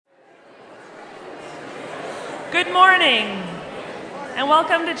Good morning, and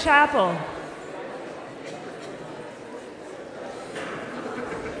welcome to chapel.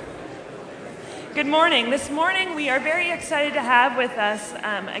 Good morning. This morning we are very excited to have with us,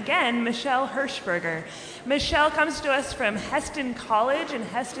 again, Michele Hershberger. Michele comes to us from Heston College in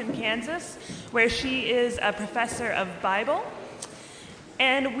Heston, Kansas, where she is a professor of Bible.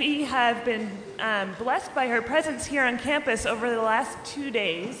 And we have been blessed by her presence here on campus over the last 2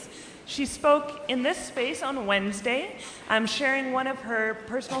 days. She spoke in this space on Wednesday, sharing one of her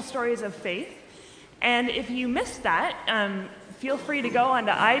personal stories of faith. And if you missed that, feel free to go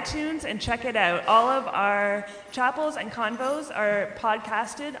onto iTunes and check it out. All of our chapels and convos are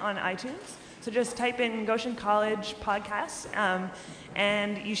podcasted on iTunes. So just type in Goshen College podcasts,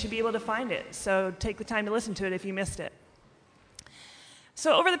 and you should be able to find it. So take the time to listen to it if you missed it.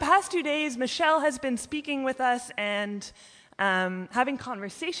 So over the past 2 days, Michele has been speaking with us and having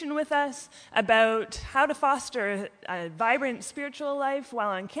conversation with us about how to foster a vibrant spiritual life while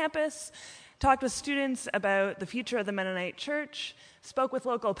on campus, talked with students about the future of the Mennonite Church, spoke with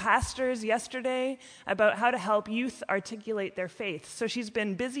local pastors yesterday about how to help youth articulate their faith. So she's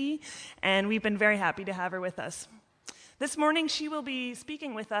been busy, and we've been very happy to have her with us. This morning, she will be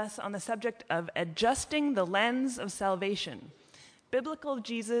speaking with us on the subject of adjusting the lens of salvation, biblical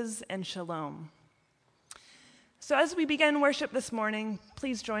Jesus and shalom. So as we begin worship this morning,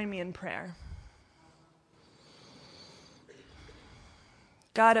 please join me in prayer.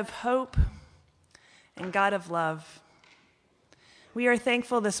 God of hope and God of love, we are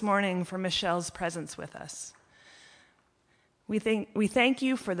thankful this morning for Michele's presence with us. We thank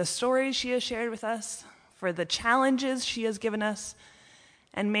you for the stories she has shared with us, for the challenges she has given us,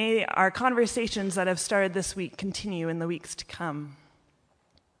 and may our conversations that have started this week continue in the weeks to come.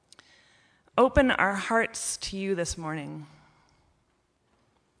 Open our hearts to you this morning.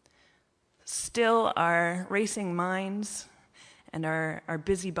 Still our racing minds and our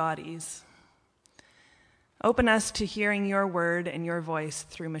busy bodies. Open us to hearing your word and your voice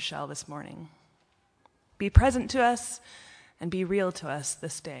through Michele this morning. Be present to us and be real to us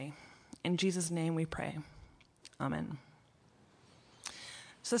this day. In Jesus' name we pray. Amen.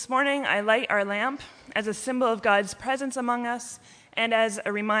 So this morning I light our lamp as a symbol of God's presence among us and as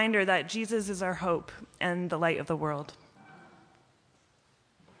a reminder that Jesus is our hope and the light of the world.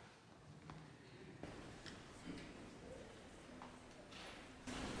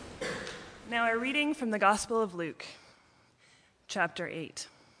 Now, a reading from the Gospel of Luke, chapter 8.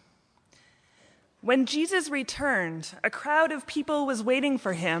 When Jesus returned, a crowd of people was waiting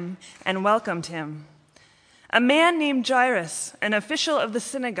for him and welcomed him. A man named Jairus, an official of the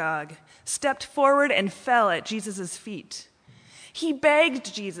synagogue, stepped forward and fell at Jesus' feet. He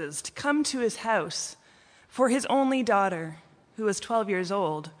begged Jesus to come to his house, for his only daughter, who was 12 years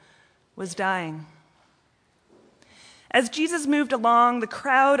old, was dying. As Jesus moved along, the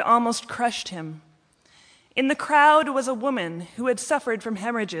crowd almost crushed him. In the crowd was a woman who had suffered from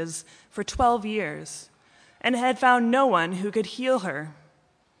hemorrhages for 12 years and had found no one who could heal her.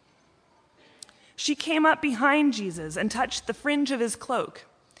 She came up behind Jesus and touched the fringe of his cloak,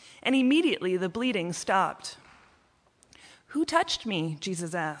 and immediately the bleeding stopped. "Who touched me?"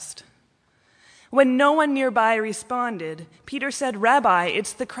 Jesus asked. When no one nearby responded, Peter said, "Rabbi,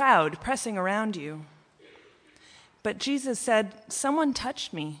 it's the crowd pressing around you." But Jesus said, "Someone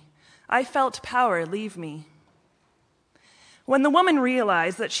touched me. I felt power leave me." When the woman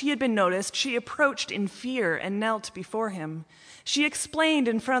realized that she had been noticed, she approached in fear and knelt before him. She explained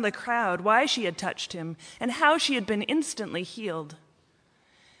in front of the crowd why she had touched him and how she had been instantly healed.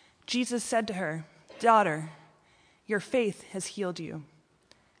 Jesus said to her, "Daughter, your faith has healed you.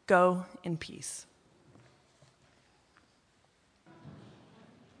 Go in peace."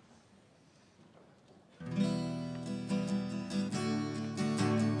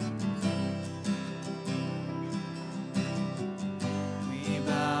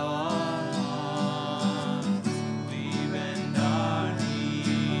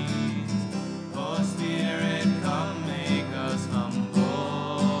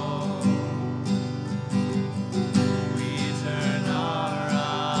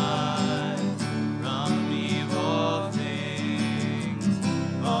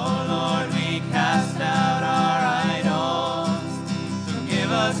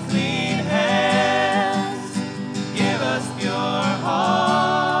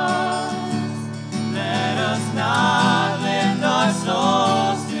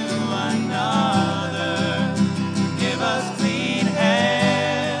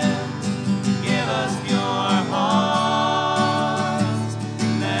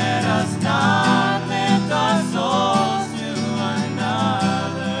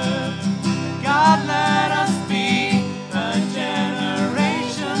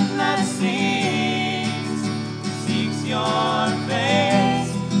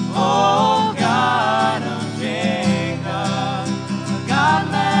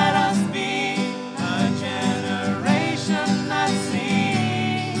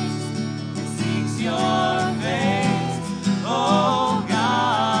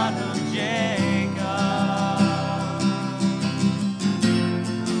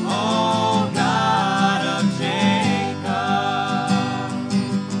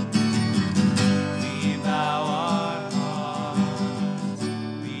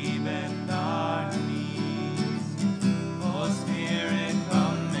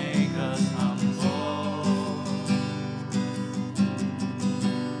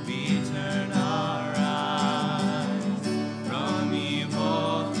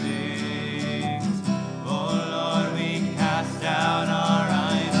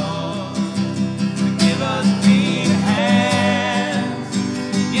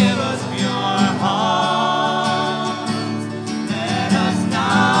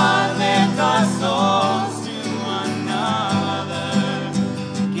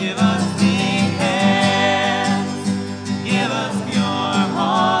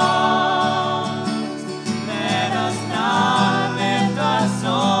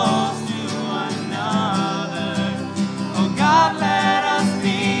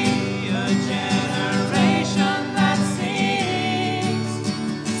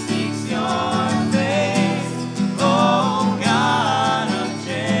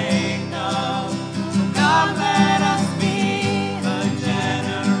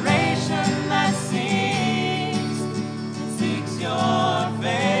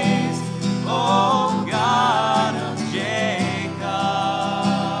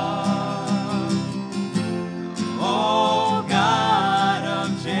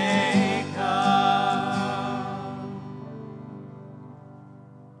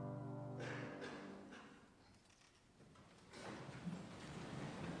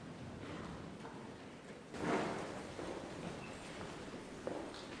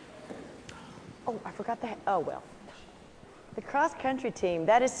 I forgot that. Oh, well. The cross-country team,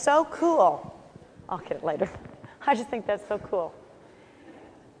 that is so cool. I'll get it later. I just think that's so cool.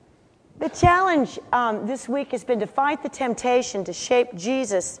 The challenge this week has been to fight the temptation to shape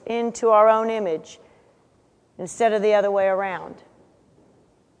Jesus into our own image instead of the other way around.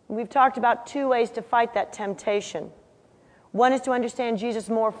 We've talked about two ways to fight that temptation. One is to understand Jesus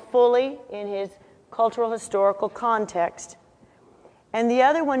more fully in his cultural, historical context. And the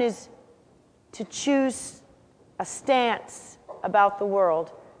other one is to choose a stance about the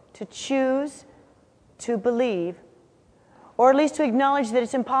world, to choose to believe, or at least to acknowledge that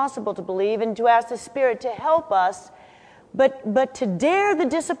it's impossible to believe and to ask the Spirit to help us, but to dare the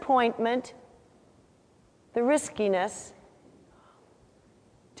disappointment, the riskiness,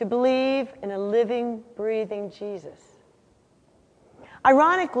 to believe in a living, breathing Jesus.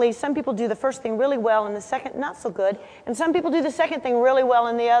 Ironically, some people do the first thing really well and the second not so good, and some people do the second thing really well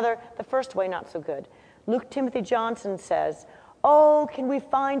and the first way not so good. Luke Timothy Johnson says, "Oh, can we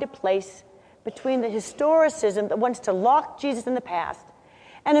find a place between the historicism that wants to lock Jesus in the past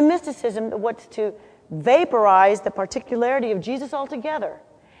and a mysticism that wants to vaporize the particularity of Jesus altogether?"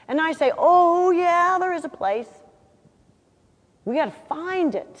 And I say, oh, yeah, there is a place. We got to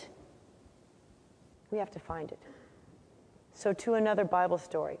find it. We have to find it. So to another Bible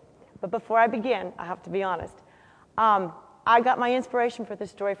story. But before I begin, I have to be honest. I got my inspiration for this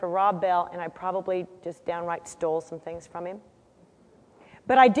story for Rob Bell, and I probably just downright stole some things from him.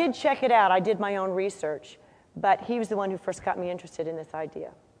 But I did check it out. I did my own research. But he was the one who first got me interested in this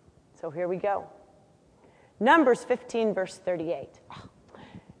idea. So here we go. Numbers 15, verse 38.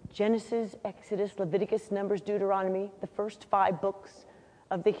 Genesis, Exodus, Leviticus, Numbers, Deuteronomy, the first 5 books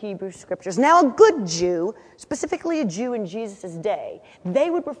of the Hebrew Scriptures. Now, a good Jew, specifically a Jew in Jesus' day, they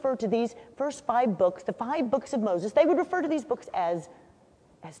would refer to these first 5 books, the 5 books of Moses, they would refer to these books as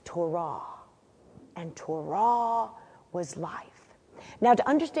Torah. And Torah was life. Now, to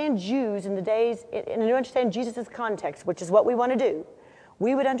understand Jews in the days, and to understand Jesus' context, which is what we want to do,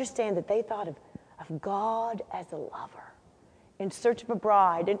 we would understand that they thought of God as a lover in search of a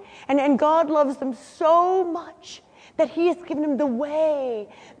bride. And God loves them so much that he has given them the way,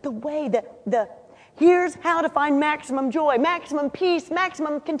 here's how to find maximum joy, maximum peace,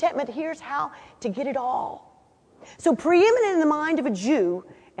 maximum contentment. Here's how to get it all. So preeminent in the mind of a Jew,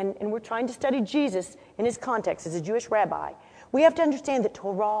 and we're trying to study Jesus in his context as a Jewish rabbi, we have to understand that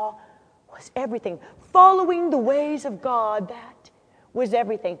Torah was everything. Following the ways of God, that was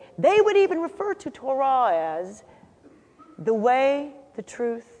everything. They would even refer to Torah as the way, the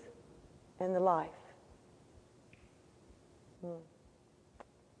truth, and the life.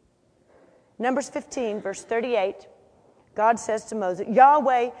 Numbers 15, verse 38, God says to Moses,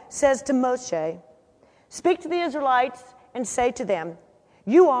 Yahweh says to Moshe, "Speak to the Israelites and say to them,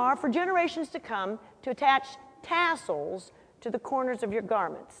 you are, for generations to come, to attach tassels to the corners of your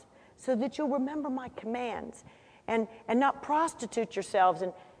garments, so that you'll remember my commands and not prostitute yourselves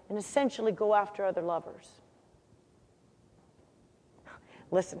and essentially go after other lovers."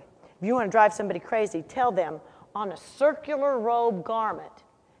 Listen, if you want to drive somebody crazy, tell them on a circular robe garment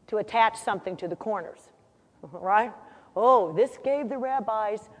to attach something to the corners, right? Oh, this gave the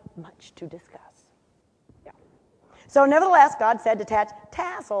rabbis much to discuss. Yeah. So nevertheless, God said to attach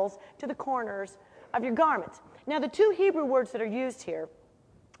tassels to the corners of your garments. Now, the 2 Hebrew words that are used here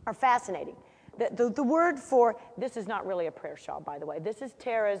are fascinating. The word for, this is not really a prayer shawl, by the way. This is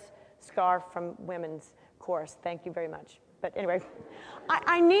Tara's scarf from Women's Chorus. Thank you very much. But anyway,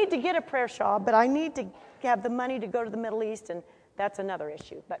 I need to get a prayer shawl, but I need to have the money to go to the Middle East, and that's another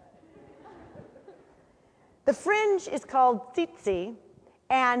issue. But the fringe is called tzitzi,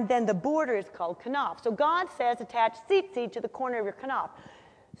 and then the border is called kanaf. So God says attach tzitzi to the corner of your kanaf,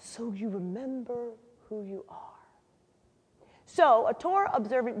 so you remember who you are. So a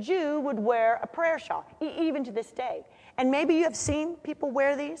Torah-observant Jew would wear a prayer shawl, even to this day. And maybe you have seen people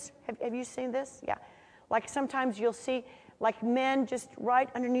wear these. Have you seen this? Yeah. Like sometimes you'll see, like men just right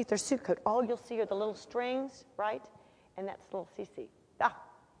underneath their suit coat, all you'll see are the little strings, right? And that's little CC.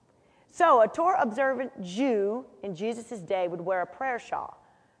 So a Torah-observant Jew in Jesus' day would wear a prayer shawl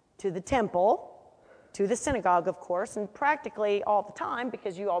to the temple, to the synagogue, of course, and practically all the time,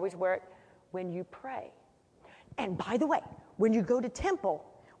 because you always wear it when you pray. And by the way, when you go to temple,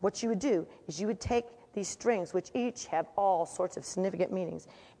 what you would do is you would take these strings, which each have all sorts of significant meanings,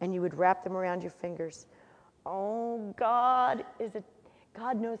 and you would wrap them around your fingers. Oh, God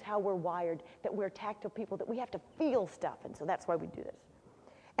knows how we're wired, that we're tactile people, that we have to feel stuff, and so that's why we do this.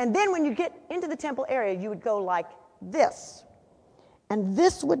 And then when you get into the temple area, you would go like this. And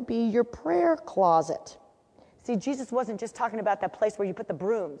this would be your prayer closet. See, Jesus wasn't just talking about that place where you put the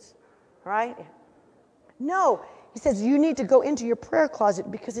brooms, right? No, he says you need to go into your prayer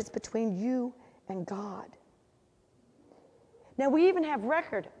closet because it's between you and God. Now, we even have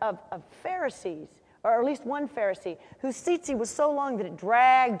record of Pharisees, or at least one Pharisee, whose tzitzit was so long that it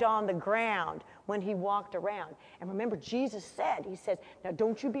dragged on the ground when he walked around. And remember, Jesus said, he says, now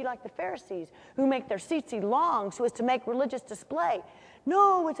don't you be like the Pharisees who make their tzitzit long so as to make religious display.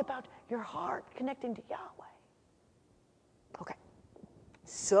 No, it's about your heart connecting to Yahweh. Okay.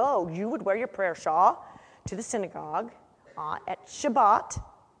 So you would wear your prayer shawl to the synagogue at Shabbat,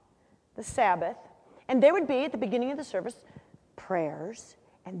 the Sabbath, and there would be at the beginning of the service prayers,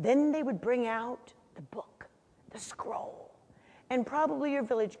 and then they would bring out the book, the scroll. And probably your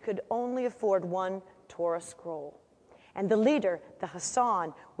village could only afford one Torah scroll. And the leader, the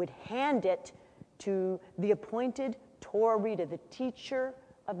Hassan, would hand it to the appointed Torah reader, the teacher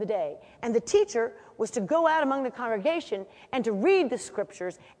of the day. And the teacher was to go out among the congregation and to read the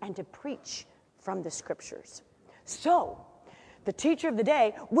scriptures and to preach from the scriptures. So, the teacher of the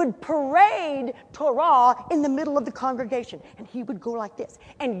day would parade Torah in the middle of the congregation. And he would go like this.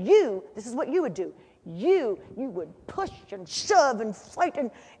 And this is what you would do. You would push and shove and fight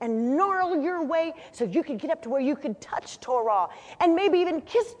and gnarl your way so you could get up to where you could touch Torah and maybe even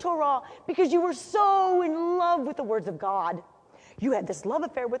kiss Torah because you were so in love with the words of God. You had this love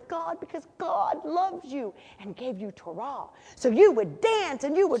affair with God because God loves you and gave you Torah. So you would dance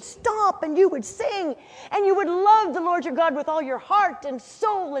and you would stomp and you would sing and you would love the Lord your God with all your heart and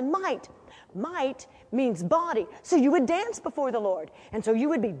soul and might. Might means body. So you would dance before the Lord. And so you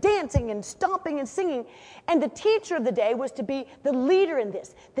would be dancing and stomping and singing. And the teacher of the day was to be the leader in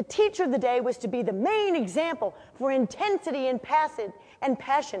this. The teacher of the day was to be the main example for intensity and passion,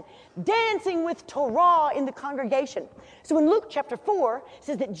 dancing with Torah in the congregation. So in Luke chapter 4, it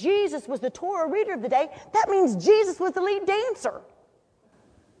says that Jesus was the Torah reader of the day. That means Jesus was the lead dancer.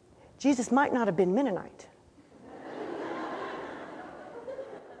 Jesus might not have been Mennonite.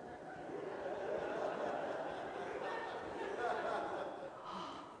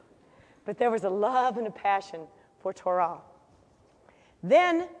 But there was a love and a passion for Torah.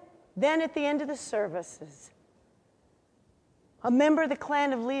 Then at the end of the services, a member of the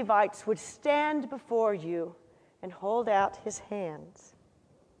clan of Levites would stand before you and hold out his hands.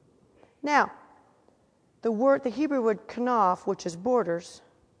 Now, the Hebrew word kanaf, which is borders,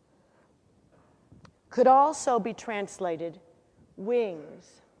 could also be translated wings.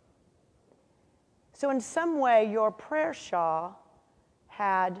 So in some way, your prayer shawl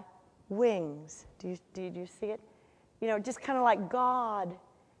had wings. Do you see it? You know, just kind of like God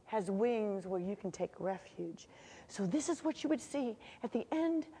has wings where you can take refuge. So this is what you would see at the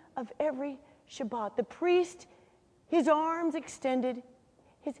end of every Shabbat. The priest, his arms extended,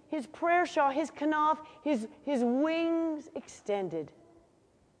 his prayer shawl, his kanaf, his wings extended,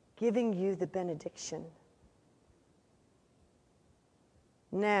 giving you the benediction.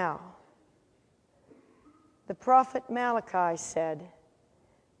 Now, the prophet Malachi said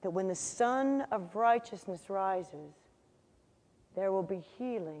that when the Sun of Righteousness rises, there will be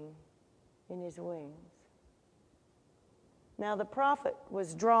healing in his wings. Now, the prophet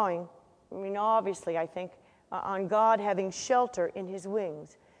was drawing, obviously, I think, on God having shelter in his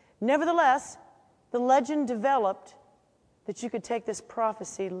wings. Nevertheless, the legend developed that you could take this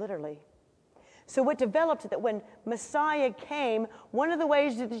prophecy literally. So what developed that when Messiah came, one of the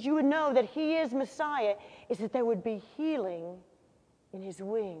ways that you would know that he is Messiah is that there would be healing in his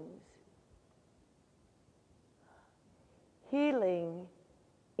wings. Healing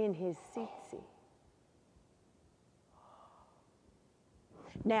in his tzitzit.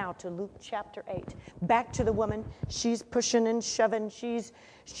 Now to Luke chapter 8. Back to the woman. She's pushing and shoving. She's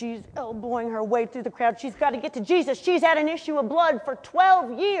elbowing her way through the crowd. She's got to get to Jesus. She's had an issue of blood for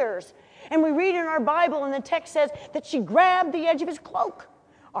 12 years. And we read in our Bible, and the text says that she grabbed the edge of his cloak.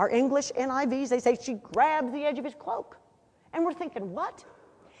 Our English NIVs, they say she grabbed the edge of his cloak. And we're thinking, what?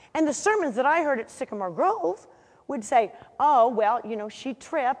 And the sermons that I heard at Sycamore Grove would say, oh, well, she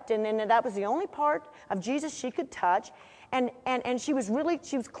tripped, and then that was the only part of Jesus she could touch. And she was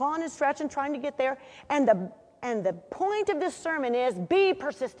clawing and stretching, trying to get there. And the point of this sermon is be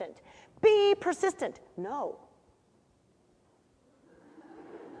persistent. Be persistent. No.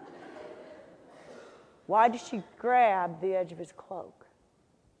 Why did she grab the edge of his cloak?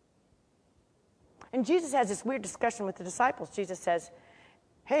 And Jesus has this weird discussion with the disciples. Jesus says,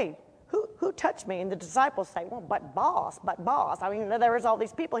 hey, who touched me? And the disciples say, well, but boss. There is all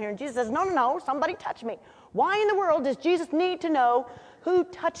these people here. And Jesus says, no, somebody touched me. Why in the world does Jesus need to know who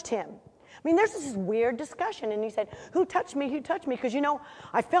touched him? There's this weird discussion. And he said, who touched me? Because,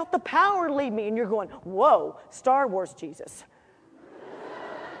 I felt the power leave me. And you're going, whoa, Star Wars Jesus.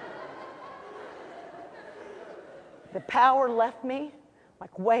 The power left me.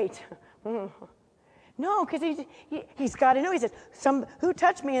 Like, wait. No, because he's got to know. He says, who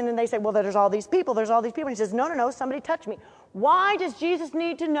touched me? And then they say, well, there's all these people. There's all these people. And he says, no, somebody touched me. Why does Jesus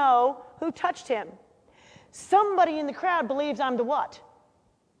need to know who touched him? Somebody in the crowd believes I'm the what?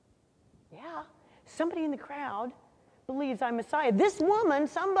 Yeah, somebody in the crowd believes I'm Messiah. This woman,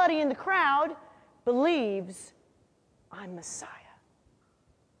 somebody in the crowd, believes I'm Messiah.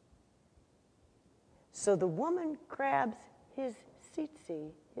 So the woman grabs his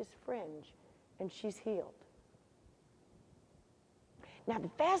tzitzit, his fringe, and she's healed. Now, the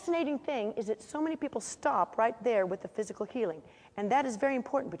fascinating thing is that so many people stop right there with the physical healing. And that is very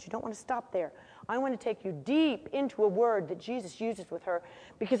important, but you don't want to stop there. I want to take you deep into a word that Jesus uses with her,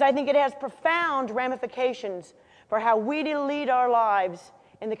 because I think it has profound ramifications for how we lead our lives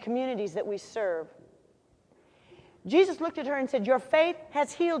in the communities that we serve. Jesus looked at her and said, your faith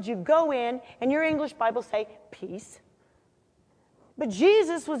has healed you. Go in, and your English Bible say, peace. But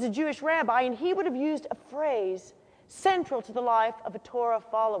Jesus was a Jewish rabbi, and he would have used a phrase central to the life of a Torah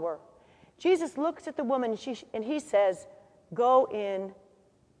follower. Jesus looks at the woman, and he says, go in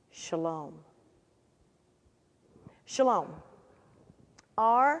shalom. Shalom.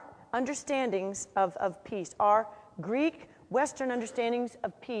 Our understandings of peace, our Greek, Western understandings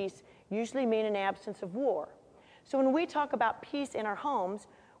of peace usually mean an absence of war. So when we talk about peace in our homes,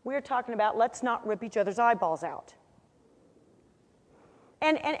 we're talking about let's not rip each other's eyeballs out.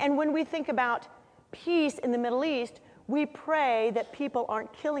 And when we think about peace in the Middle East, we pray that people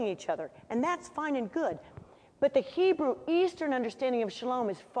aren't killing each other. And that's fine and good. But the Hebrew Eastern understanding of shalom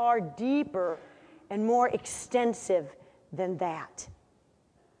is far deeper and more extensive than that.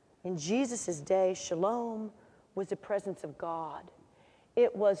 In Jesus' day, shalom was the presence of God.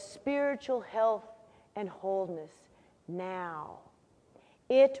 It was spiritual health and wholeness now.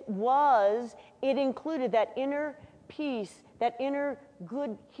 It included that inner peace, that inner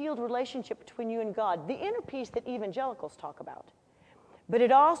good, healed relationship between you and God, the inner peace that evangelicals talk about. But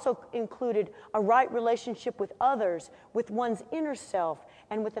it also included a right relationship with others, with one's inner self,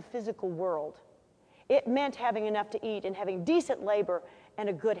 and with the physical world. It meant having enough to eat and having decent labor and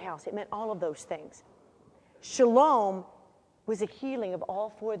a good house. It meant all of those things. Shalom was a healing of all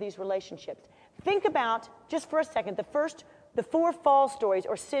four of these relationships. Think about, just for a second, the four fall stories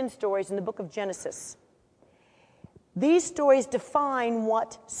or sin stories in the book of Genesis. These stories define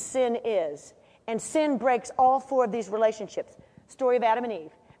what sin is. And sin breaks all four of these relationships. Story of Adam and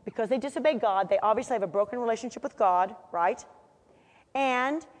Eve. Because they disobey God, they obviously have a broken relationship with God, right?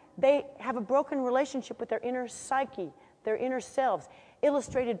 And they have a broken relationship with their inner psyche, their inner selves,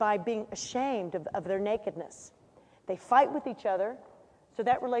 illustrated by being ashamed of their nakedness. They fight with each other, so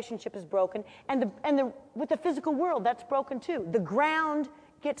that relationship is broken. And with the physical world, that's broken too. The ground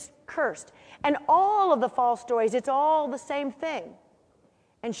gets cursed. And all of the fall stories, it's all the same thing.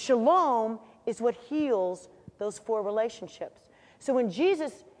 And shalom is what heals those four relationships. So when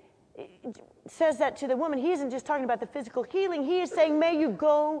Jesus says that to the woman, he isn't just talking about the physical healing. He is saying, may you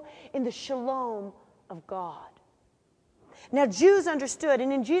go in the shalom of God. Now, Jews understood,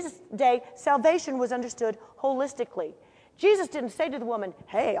 and in Jesus' day, salvation was understood holistically. Jesus didn't say to the woman,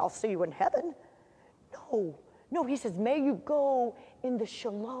 hey, I'll see you in heaven. No, he says, may you go in the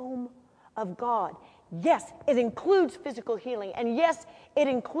shalom of God. Yes, it includes physical healing, and yes, it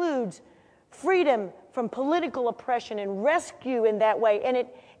includes freedom from political oppression and rescue in that way, and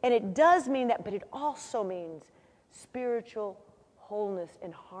it does mean that, but it also means spiritual wholeness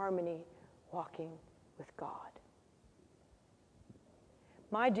and harmony, walking with God.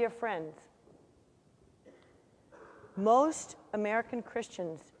 My dear friends, most American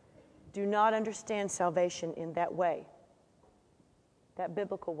Christians do not understand salvation in that way, that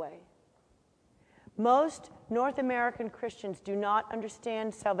biblical way. Most North American Christians do not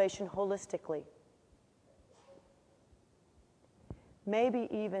understand salvation holistically. Maybe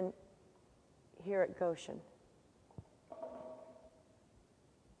even here at Goshen.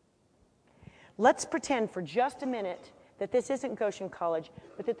 Let's pretend for just a minute that this isn't Goshen College,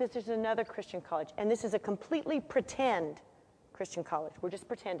 but that this is another Christian college. And this is a completely pretend Christian college. We're just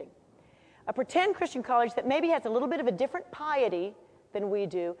pretending. A pretend Christian college that maybe has a little bit of a different piety than we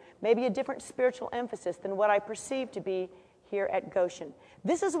do, maybe a different spiritual emphasis than what I perceive to be here at Goshen.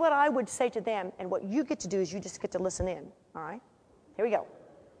 This is what I would say to them, and what you get to do is you just get to listen in, all right? Here we go.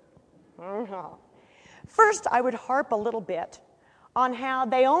 First, I would harp a little bit on how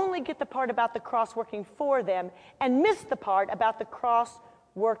they only get the part about the cross working for them and miss the part about the cross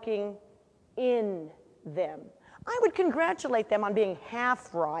working in them. I would congratulate them on being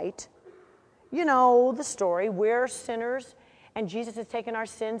half right. You know the story. We're sinners, and Jesus has taken our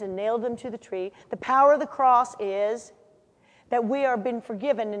sins and nailed them to the tree. The power of the cross is that we are been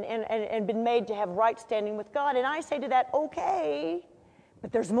forgiven and been made to have right standing with God. And I say to that, okay,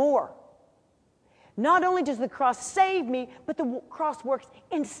 but there's more. Not only does the cross save me, but the cross works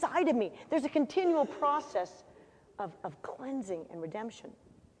inside of me. There's a continual process of cleansing and redemption.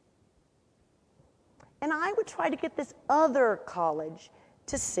 And I would try to get this other college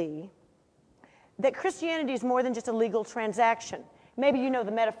to see that Christianity is more than just a legal transaction. Maybe you know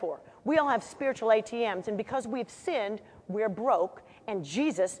the metaphor. We all have spiritual ATMs, and because we've sinned, we're broke, and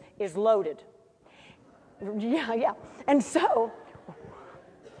Jesus is loaded. Yeah. And so,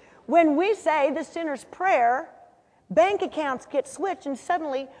 when we say the sinner's prayer, bank accounts get switched, and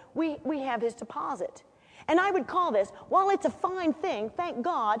suddenly we have his deposit. And I would call this, while it's a fine thing, thank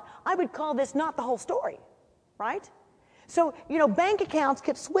God, I would call this not the whole story, right? So, bank accounts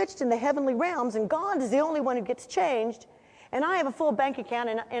get switched in the heavenly realms, and God is the only one who gets changed, and I have a full bank account,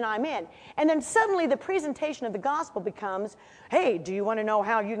 and I'm in. And then suddenly the presentation of the gospel becomes, hey, do you want to know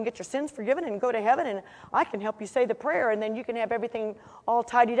how you can get your sins forgiven and go to heaven? And I can help you say the prayer, and then you can have everything all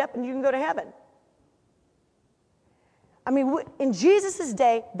tidied up, and you can go to heaven. I mean, in Jesus'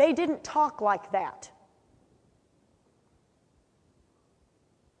 day, they didn't talk like that.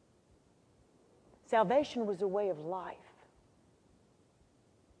 Salvation was a way of life.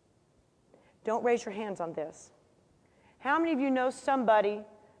 Don't raise your hands on this. How many of you know somebody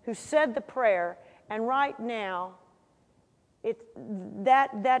who said the prayer, and right now,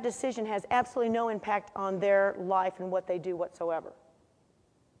 that decision has absolutely no impact on their life and what they do whatsoever?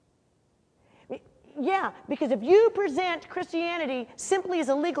 Yeah, because if you present Christianity simply as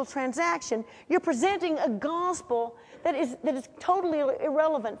a legal transaction, you're presenting a gospel that is totally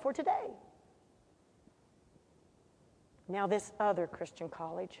irrelevant for today. Now, this other Christian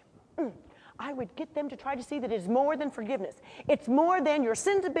college, I would get them to try to see that it's more than forgiveness. It's more than your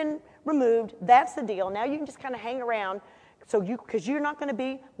sins have been removed. That's the deal. Now you can just kind of hang around because you're not going to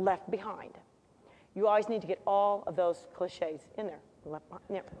be left behind. You always need to get all of those cliches in there. Left behind.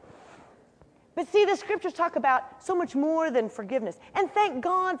 Yeah. But see, the scriptures talk about so much more than forgiveness. And thank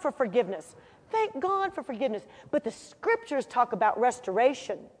God for forgiveness. Thank God for forgiveness. But the scriptures talk about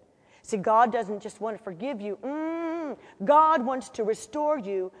restoration. See, God doesn't just want to forgive you. God wants to restore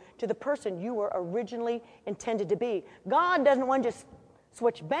you to the person you were originally intended to be. God doesn't want to just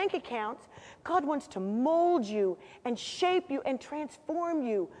switch bank accounts. God wants to mold you and shape you and transform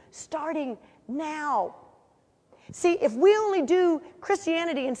you starting now. See, if we only do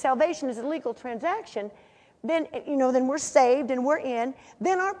Christianity and salvation as a legal transaction, then we're saved and we're in.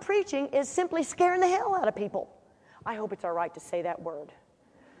 Then our preaching is simply scaring the hell out of people. I hope it's all right to say that word.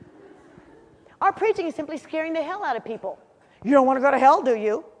 Our preaching is simply scaring the hell out of people. You don't want to go to hell, do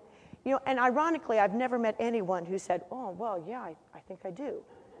you? And ironically, I've never met anyone who said, oh, well, yeah, I think I do.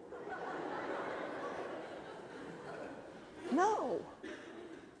 No.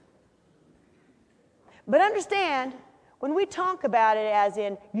 But understand, when we talk about it as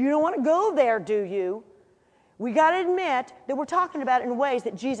in, you don't want to go there, do you? We got to admit that we're talking about it in ways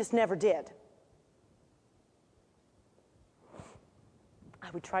that Jesus never did. I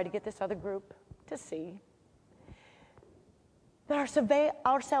would try to get this other group to see that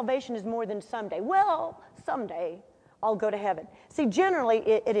our salvation is more than someday. Well, someday I'll go to heaven. See, generally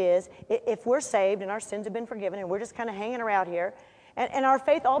it is, if we're saved and our sins have been forgiven and we're just kind of hanging around here, and our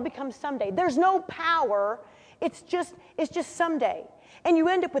faith all becomes someday. There's no power. It's just someday. And you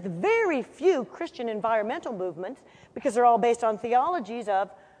end up with very few Christian environmental movements because they're all based on theologies of,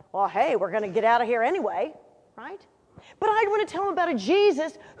 well, hey, we're going to get out of here anyway, right? But I'd want to tell them about a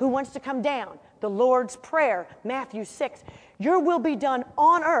Jesus who wants to come down. The Lord's Prayer, Matthew 6. Your will be done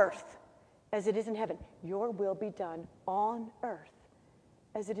on earth as it is in heaven. Your will be done on earth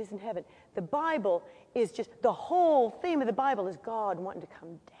as it is in heaven. The Bible is the whole theme of the Bible is God wanting to come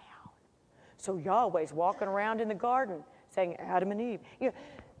down. So Yahweh's walking around in the garden saying, Adam and Eve.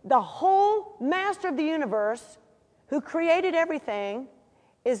 The whole master of the universe who created everything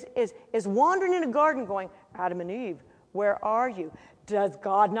is wandering in a garden going, Adam and Eve, where are you? Does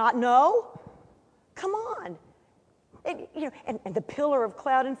God not know? Come on. And the pillar of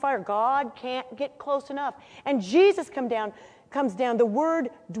cloud and fire, God can't get close enough. And Jesus comes down, the Word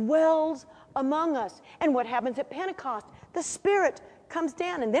dwells among us. And what happens at Pentecost? The Spirit comes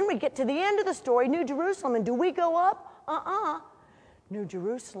down. And then we get to the end of the story, New Jerusalem. And do we go up? New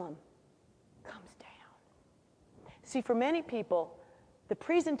Jerusalem comes down. See, for many people, the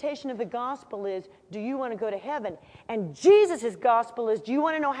presentation of the gospel is, do you want to go to heaven? And Jesus' gospel is, do you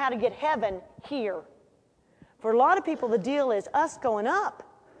want to know how to get heaven here? For a lot of people, the deal is us going up.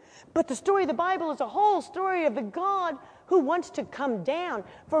 But the story of the Bible is a whole story of the God who wants to come down.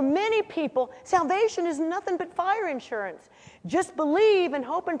 For many people, salvation is nothing but fire insurance. Just believe and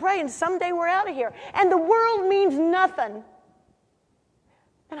hope and pray, and someday we're out of here. And the world means nothing.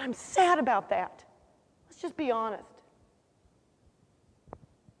 And I'm sad about that. Let's just be honest.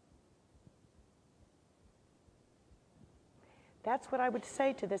 That's what I would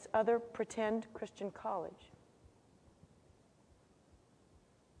say to this other pretend Christian college.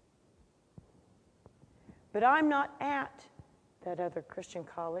 But I'm not at that other Christian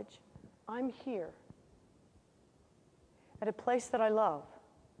college. I'm here at a place that I love.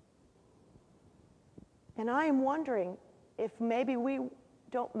 And I am wondering if maybe we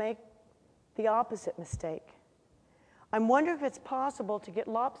don't make the opposite mistake. I'm wondering if it's possible to get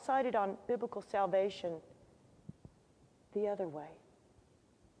lopsided on biblical salvation the other way.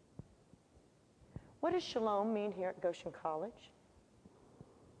 What does shalom mean here at Goshen College?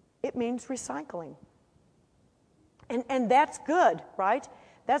 It means recycling. And that's good, right?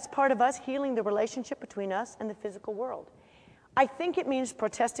 That's part of us healing the relationship between us and the physical world. I think it means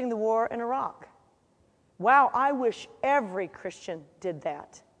protesting the war in Iraq. Wow, I wish every Christian did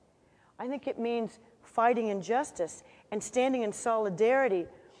that. I think it means fighting injustice and standing in solidarity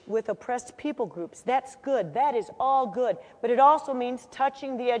with oppressed people groups. That's good. That is all good. But it also means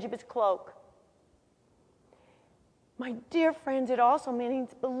touching the edge of his cloak. My dear friends, it also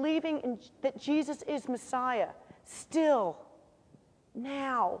means believing that Jesus is Messiah. Still,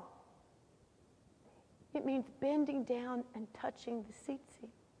 now. It means bending down and touching the seat.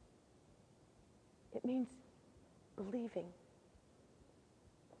 It means believing.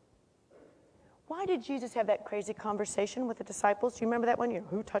 Why did Jesus have that crazy conversation with the disciples? Do you remember that one?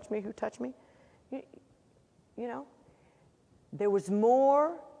 Who touched me? Who touched me? You know, there was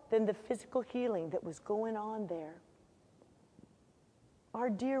more than the physical healing that was going on there. Our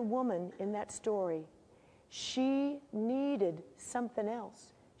dear woman in that story, she needed something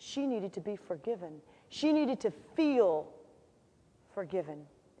else. She needed to be forgiven. She needed to feel forgiven.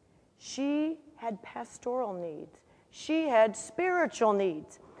 She had pastoral needs. She had spiritual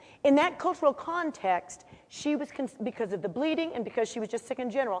needs. In that cultural context, she was, because of the bleeding and because she was just sick in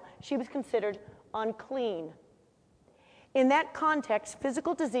general, she was considered unclean. In that context,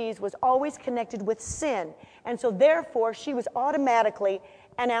 physical disease was always connected with sin, and so therefore she was automatically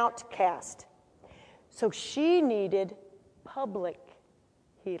an outcast. So she needed public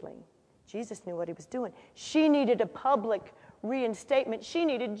healing. Jesus knew what he was doing. She needed a public reinstatement. She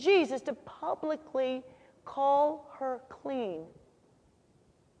needed Jesus to publicly call her clean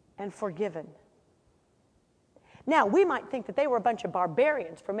and forgiven. Now, we might think that they were a bunch of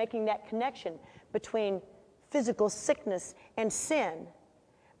barbarians for making that connection between physical sickness and sin.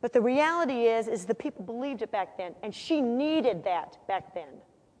 But the reality is the people believed it back then, and she needed that back then,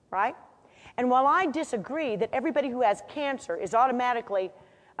 right? And while I disagree that everybody who has cancer is automatically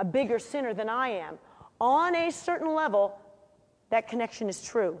a bigger sinner than I am, on a certain level, that connection is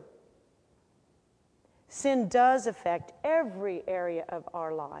true. Sin does affect every area of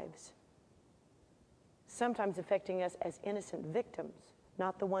our lives, sometimes affecting us as innocent victims,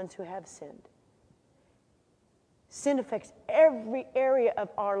 not the ones who have sinned. Sin affects every area of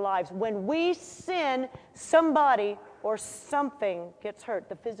our lives. When we sin, somebody or something gets hurt.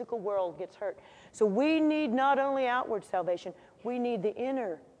 The physical world gets hurt. So we need not only outward salvation, we need the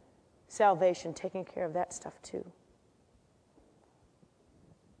inner salvation, taking care of that stuff too.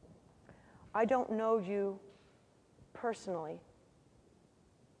 I don't know you personally,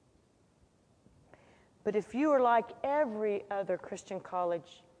 but if you are like every other Christian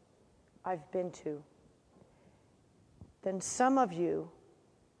college I've been to, then some of you,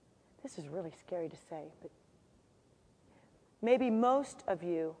 this is really scary to say, but maybe most of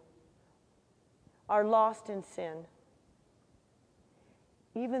you are lost in sin,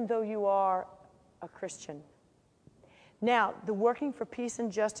 even though you are a Christian. Now, the working for peace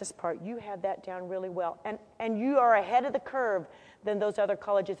and justice part, you have that down really well. And you are ahead of the curve than those other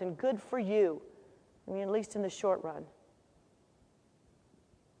colleges, and good for you. I mean, at least in the short run.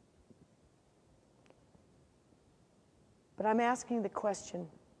 But I'm asking the question,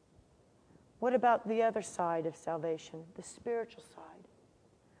 what about the other side of salvation, the spiritual side?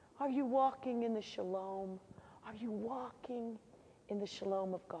 Are you walking in the shalom? Are you walking in the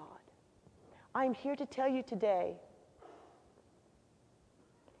shalom of God? I'm here to tell you today,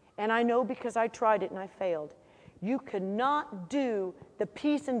 and I know because I tried it and I failed, you cannot do the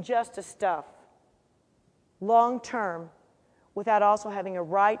peace and justice stuff long term without also having a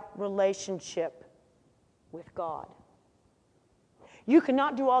right relationship with God. You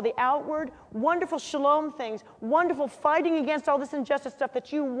cannot do all the outward, wonderful shalom things, wonderful fighting against all this injustice stuff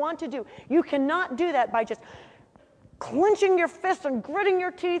that you want to do. You cannot do that by just clenching your fists and gritting your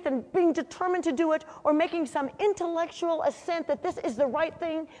teeth and being determined to do it, or making some intellectual assent that this is the right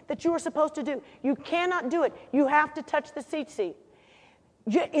thing that you are supposed to do. You cannot do it. You have to touch the tzitzit.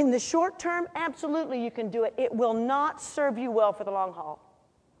 In the short term, absolutely you can do it. It will not serve you well for the long haul.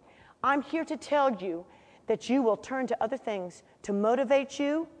 I'm here to tell you that you will turn to other things to motivate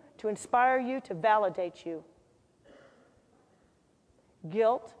you, to inspire you, to validate you.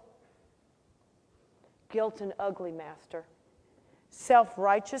 Guilt an ugly master.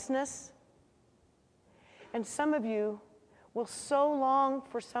 Self-righteousness. And some of you will so long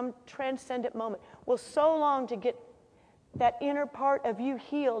for some transcendent moment, will so long to get that inner part of you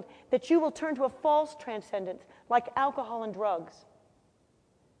healed, that you will turn to a false transcendence, like alcohol and drugs.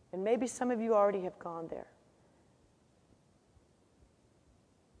 And maybe some of you already have gone there.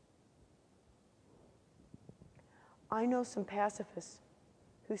 I know some pacifists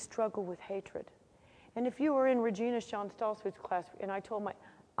who struggle with hatred. And if you were in Regina Sean Stolzfud's class, and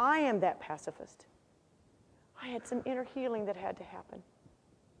I am that pacifist. I had some inner healing that had to happen.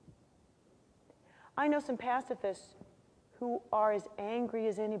 I know some pacifists who are as angry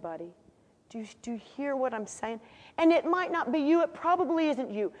as anybody. Do you hear what I'm saying? And it might not be you. It probably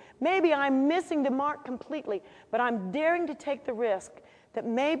isn't you. Maybe I'm missing the mark completely, but I'm daring to take the risk that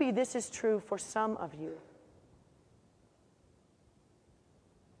maybe this is true for some of you.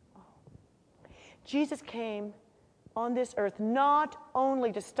 Jesus came on this earth not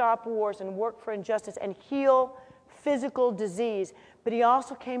only to stop wars and work for injustice and heal physical disease, but he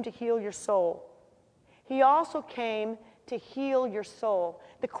also came to heal your soul. He also came to heal your soul.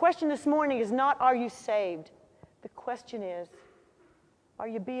 The question this morning is not, are you saved? The question is, are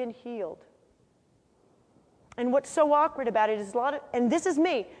you being healed? And what's so awkward about it is and this is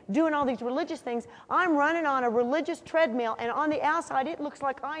me doing all these religious things. I'm running on a religious treadmill, and on the outside it looks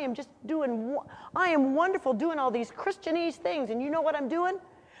like I am wonderful doing all these Christianese things. And you know what I'm doing?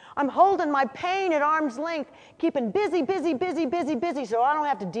 I'm holding my pain at arm's length, keeping busy, so I don't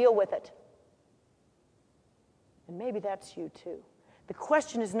have to deal with it. And maybe that's you too. The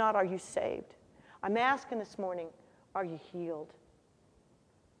question is not, are you saved? I'm asking this morning, are you healed?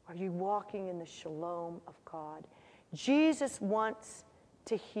 Are you walking in the shalom of God? Jesus wants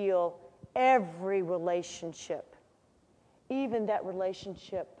to heal every relationship, even that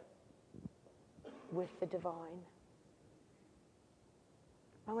relationship with the divine.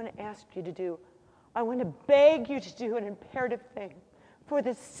 I want to beg you to do an imperative thing for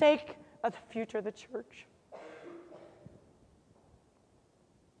the sake of the future of the church.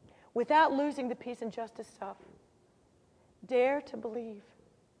 Without losing the peace and justice stuff, dare to believe.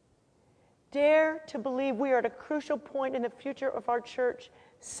 Dare to believe we are at a crucial point in the future of our church.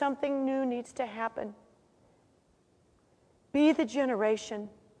 Something new needs to happen. Be the generation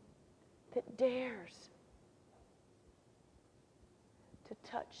that dares to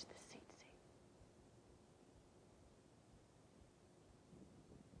touch the tzitzit.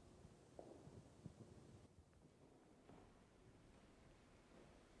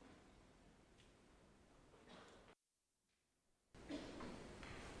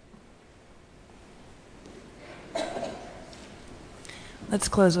 Let's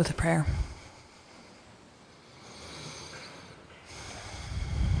close with a prayer.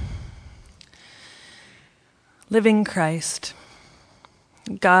 Living Christ,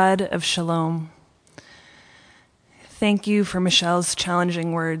 God of shalom, thank you for Michelle's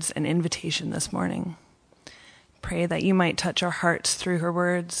challenging words and invitation this morning. Pray that you might touch our hearts through her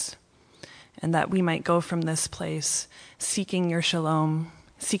words, and that we might go from this place seeking your shalom,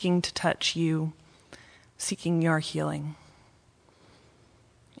 seeking to touch you, seeking your healing.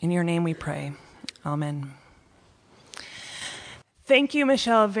 In your name we pray. Amen. Thank you,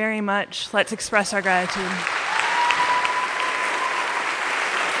 Michele, very much. Let's express our gratitude.